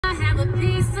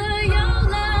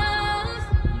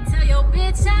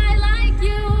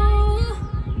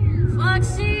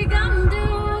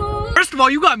First of all,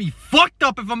 you got me fucked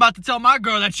up if I'm about to tell my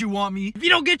girl that you want me. If you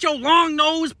don't get your long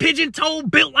nose, pigeon toe,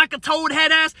 built like a toad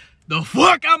head ass the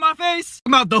fuck out my face.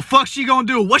 About the fuck she gonna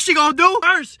do? What she gonna do?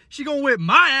 First, she gonna whip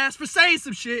my ass for saying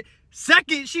some shit.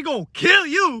 Second, she gonna kill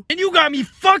you. And you got me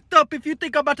fucked up if you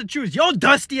think I'm about to choose your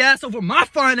dusty ass over my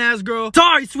fine ass girl.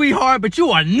 Sorry, sweetheart, but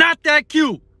you are not that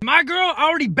cute. My girl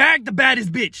already bagged the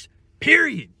baddest bitch.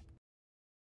 Period.